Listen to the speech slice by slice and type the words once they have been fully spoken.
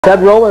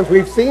Ted Rowlands,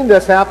 we've seen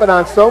this happen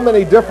on so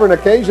many different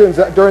occasions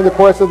during the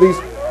course of these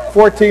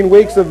 14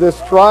 weeks of this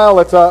trial.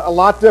 It's a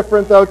lot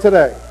different, though,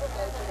 today.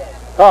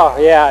 Oh,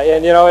 yeah,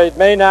 and you know, it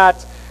may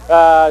not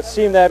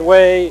seem that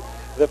way.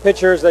 The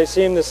pictures, they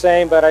seem the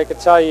same, but I can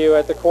tell you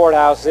at the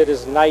courthouse, it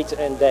is night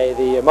and day.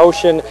 The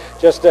emotion,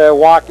 just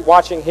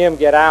watching him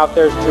get out.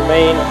 There's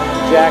Jermaine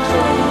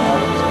Jackson.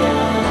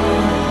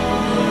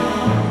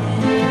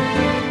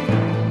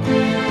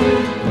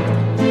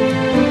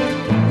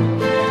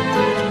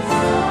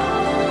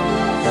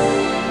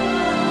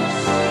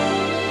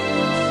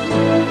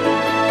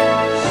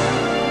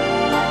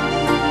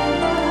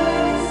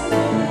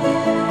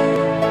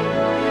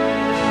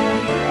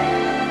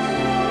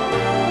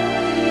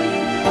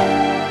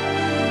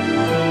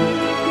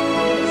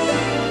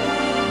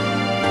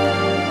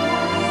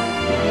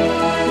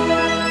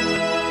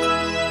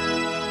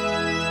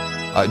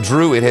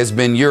 Drew, it has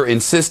been your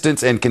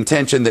insistence and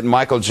contention that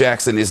Michael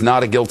Jackson is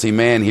not a guilty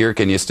man here.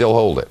 Can you still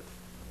hold it?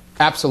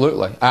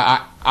 Absolutely.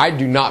 I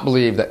do not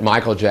believe that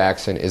Michael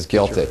Jackson is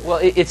guilty. Well,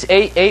 it's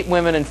eight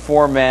women and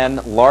 4 men,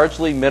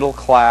 largely middle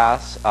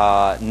class.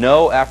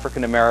 No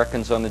African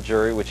Americans on the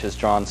jury, which has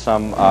drawn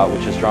some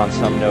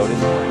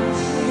notice.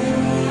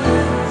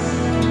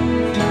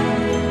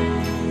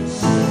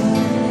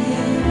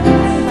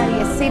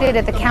 Seated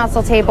at the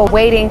counsel table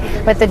waiting,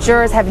 but the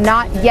jurors have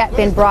not yet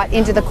been brought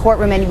into the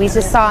courtroom, and we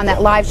just saw in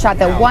that live shot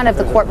that one of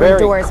the courtroom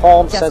doors very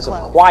calm just sense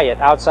closed. of quiet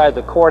outside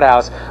the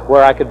courthouse,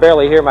 where I could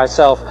barely hear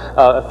myself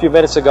a few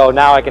minutes ago.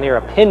 Now I can hear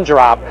a pin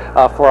drop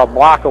for a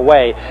block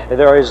away.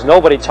 There is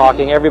nobody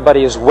talking.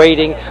 Everybody is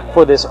waiting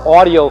for this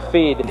audio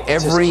feed.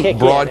 Every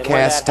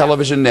broadcast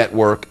television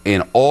network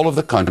in all of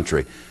the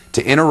country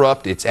to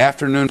interrupt its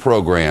afternoon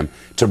program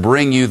to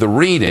bring you the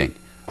reading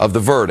of the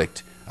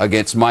verdict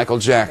against Michael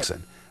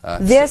Jackson.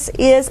 This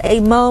is a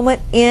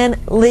moment in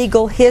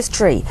legal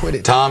history.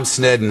 Tom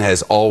Sneddon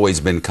has always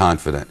been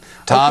confident.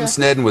 Tom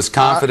Sneddon was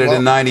confident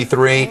in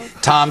 '93.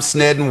 Tom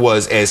Sneddon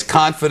was as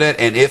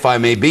confident, and if I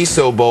may be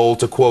so bold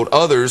to quote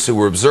others who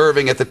were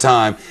observing at the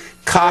time,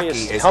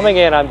 cocky. Coming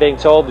in, I'm being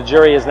told. The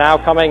jury is now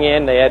coming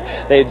in.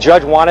 The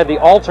judge wanted the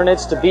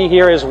alternates to be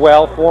here as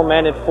well. 4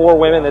 men and 4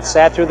 women that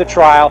sat through the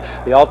trial.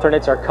 The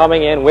alternates are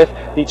coming in with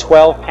the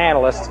 12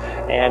 panelists,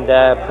 and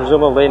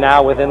presumably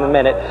now within the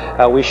minute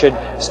we should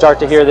start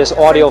to hear this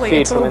audio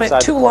feed it's a little bit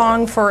too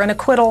long for an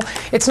acquittal.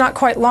 It's not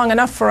quite long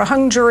enough for a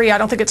hung jury. I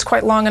don't think it's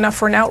quite long enough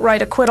for an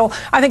outright acquittal.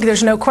 I think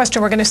there's no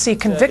question we're going to see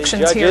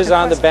convictions here. The judge is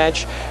on the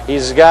bench.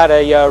 He's got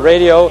a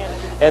radio,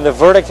 and the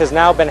verdict has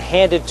now been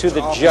handed to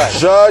the judge. The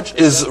judge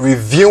is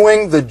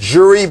reviewing the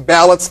jury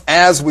ballots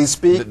as we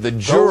speak. The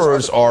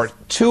jurors are,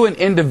 to an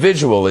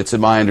individual, it's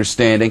my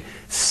understanding,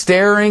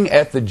 staring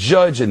at the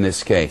judge in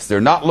this case.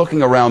 They're not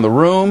looking around the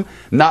room,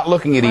 not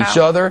looking at each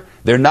other.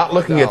 They're not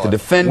looking at the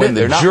defendant.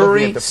 The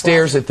jury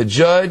stares at the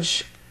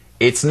judge.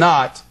 It's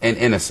not an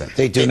innocent.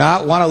 They do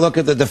not want to look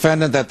at the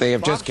defendant that they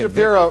have just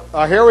convicted. Shapiro,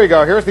 here we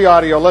go. Here's the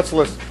audio. Let's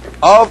listen.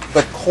 Of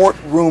the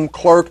courtroom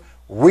clerk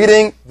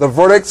reading the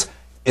verdicts.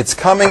 It's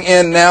coming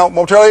in now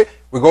momentarily.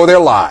 We go there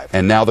live.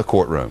 And now the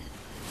courtroom.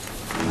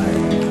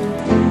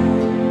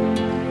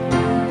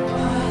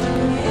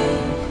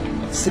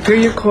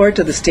 Superior Court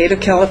of the State of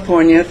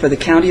California for the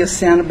County of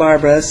Santa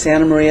Barbara,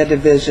 Santa Maria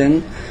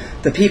Division.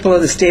 The people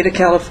of the State of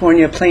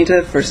California,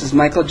 plaintiff versus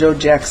Michael Joe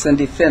Jackson,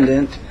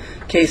 defendant.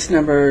 Case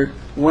number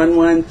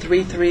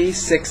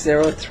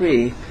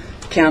 1133603.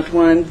 Count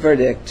 1,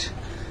 verdict.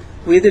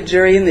 We, the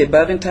jury, in the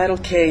above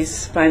entitled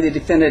case, find the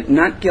defendant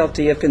not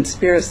guilty of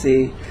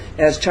conspiracy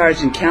as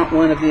charged in count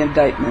 1 of the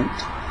indictment,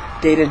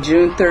 dated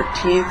June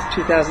 13,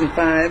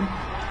 2005,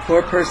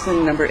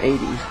 foreperson number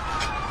 80.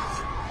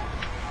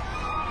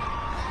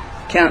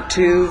 Count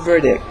 2,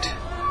 verdict.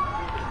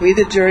 We,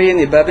 the jury, in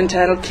the above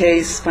entitled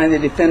case, find the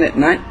defendant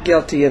not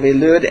guilty of a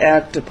lewd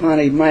act upon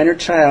a minor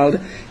child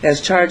as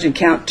charged in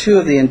count 2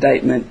 of the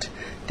indictment,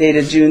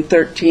 dated June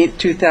 13,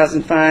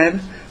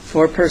 2005,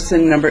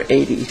 foreperson number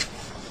 80.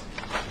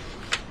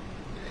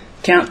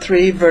 Count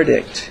 3,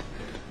 verdict.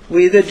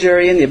 We, the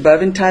jury, in the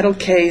above entitled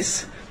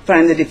case,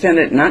 find the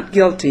defendant not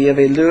guilty of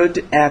a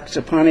lewd act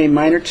upon a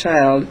minor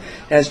child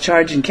as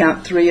charged in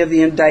count 3 of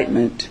the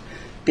indictment,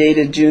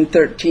 dated June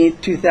 13,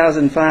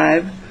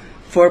 2005,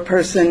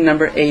 foreperson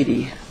number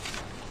 80.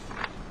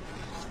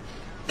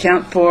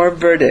 Count 4,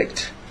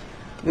 verdict.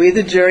 We,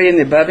 the jury, in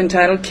the above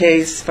entitled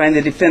case, find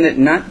the defendant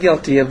not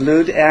guilty of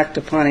lewd act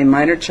upon a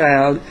minor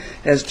child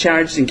as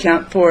charged in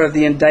count 4 of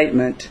the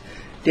indictment,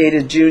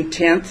 dated June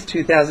 10,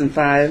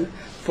 2005,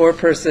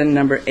 foreperson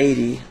number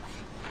 80.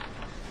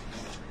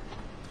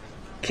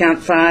 Count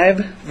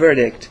 5,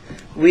 verdict.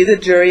 We, the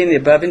jury, in the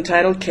above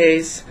entitled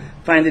case,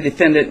 find the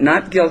defendant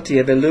not guilty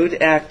of a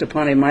lewd act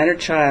upon a minor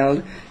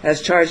child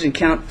as charged in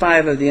count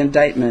 5 of the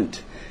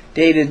indictment,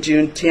 dated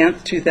June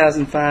 10,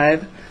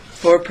 2005,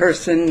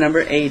 foreperson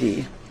number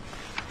 80.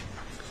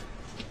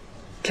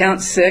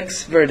 Count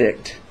 6,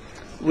 verdict.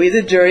 We,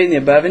 the jury, in the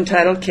above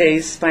entitled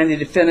case, find the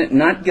defendant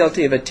not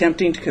guilty of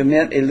attempting to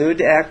commit a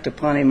lewd act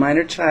upon a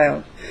minor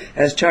child,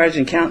 as charged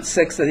in count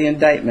 6 of the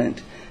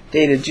indictment,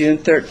 dated June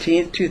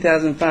 13,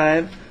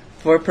 2005,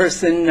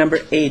 foreperson number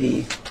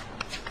 80.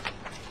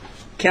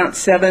 Count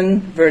 7,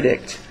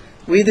 verdict.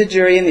 We, the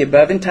jury, in the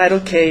above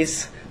entitled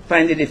case,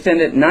 find the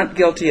defendant not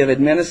guilty of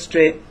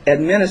administering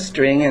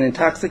an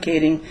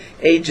intoxicating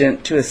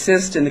agent to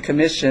assist in the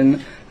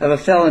commission of a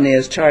felony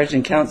as charged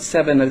in count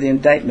 7 of the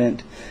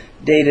indictment,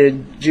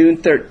 dated June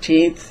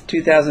 13th,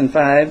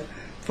 2005,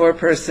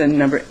 foreperson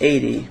number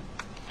 80.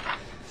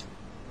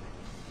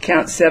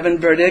 Count 7,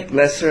 verdict,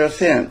 lesser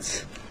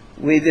offense.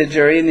 We, the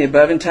jury, in the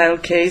above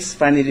entitled case,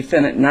 find the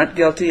defendant not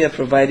guilty of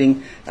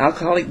providing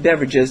alcoholic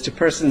beverages to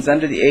persons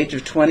under the age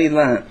of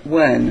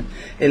 21,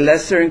 a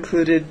lesser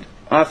included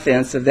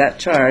offense of that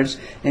charge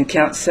in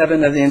count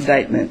 7 of the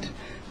indictment,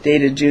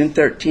 dated June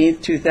 13,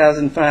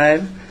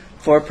 2005,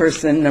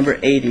 foreperson number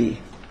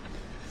 80.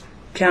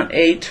 Count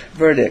 8,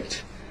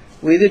 verdict.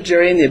 We, the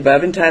jury, in the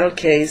above entitled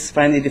case,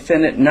 find the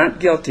defendant not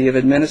guilty of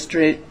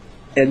administering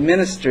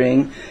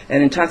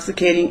an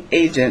intoxicating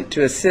agent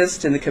to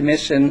assist in the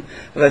commission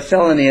of a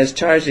felony as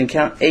charged in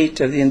count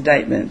 8 of the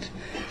indictment,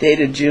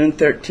 dated June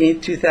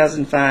 13,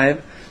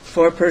 2005,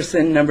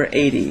 foreperson number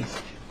 80.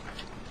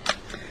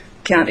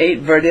 Count 8,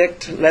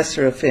 verdict,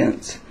 lesser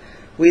offense.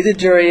 We, the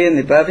jury, in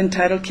the above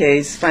entitled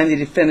case, find the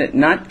defendant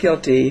not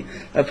guilty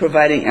of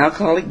providing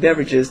alcoholic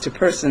beverages to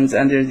persons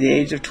under the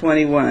age of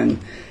 21,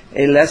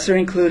 a lesser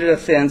included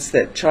offense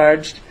that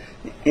charged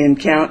in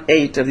count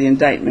 8 of the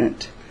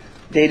indictment,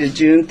 dated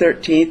June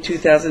 13,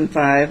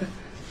 2005,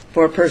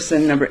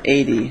 foreperson number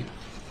 80.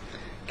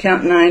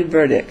 Count 9,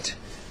 verdict.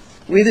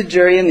 We, the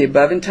jury, in the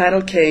above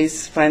entitled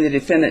case, find the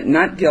defendant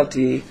not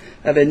guilty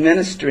of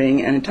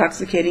administering an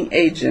intoxicating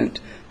agent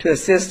to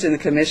assist in the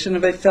commission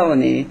of a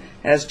felony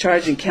as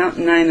charged in count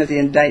 9 of the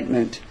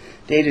indictment,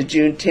 dated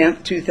June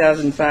 10,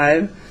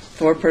 2005,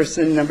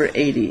 foreperson number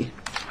 80.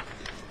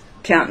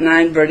 Count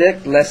 9,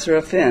 verdict, lesser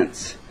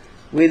offense.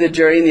 We, the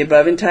jury, in the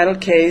above entitled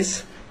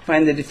case,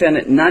 find the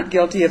defendant not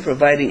guilty of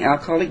providing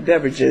alcoholic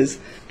beverages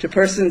to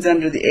persons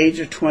under the age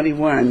of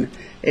 21,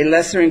 a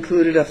lesser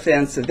included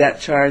offense of that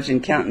charge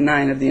in count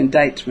 9 of the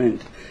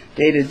indictment,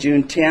 dated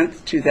June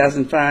 10,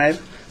 2005,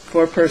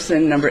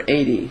 foreperson number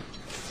 80.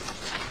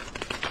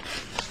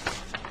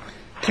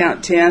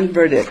 Count 10,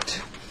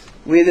 verdict.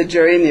 We, the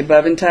jury, in the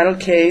above entitled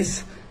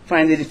case,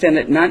 find the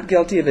defendant not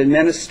guilty of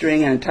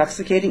administering an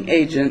intoxicating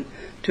agent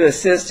to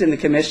assist in the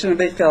commission of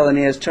a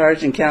felony as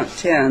charged in count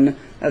 10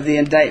 of the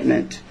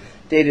indictment,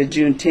 dated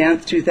June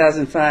 10,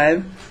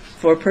 2005,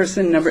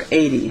 foreperson number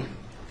 80.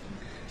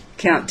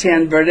 Count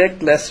 10,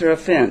 verdict, lesser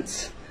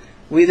offense.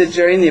 We, the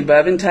jury, in the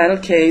above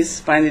entitled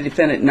case, find the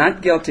defendant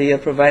not guilty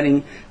of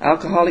providing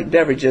alcoholic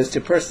beverages to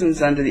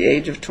persons under the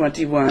age of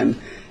 21,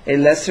 a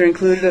lesser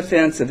included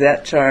offense of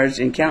that charge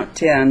in count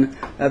 10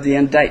 of the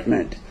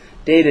indictment,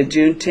 dated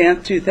June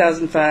 10,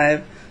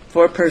 2005,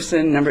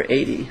 foreperson number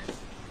 80.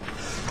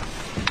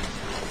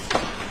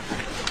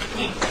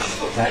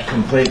 That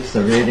completes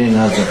the reading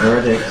of the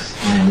verdicts.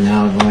 I am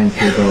now going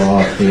to go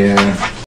off the air.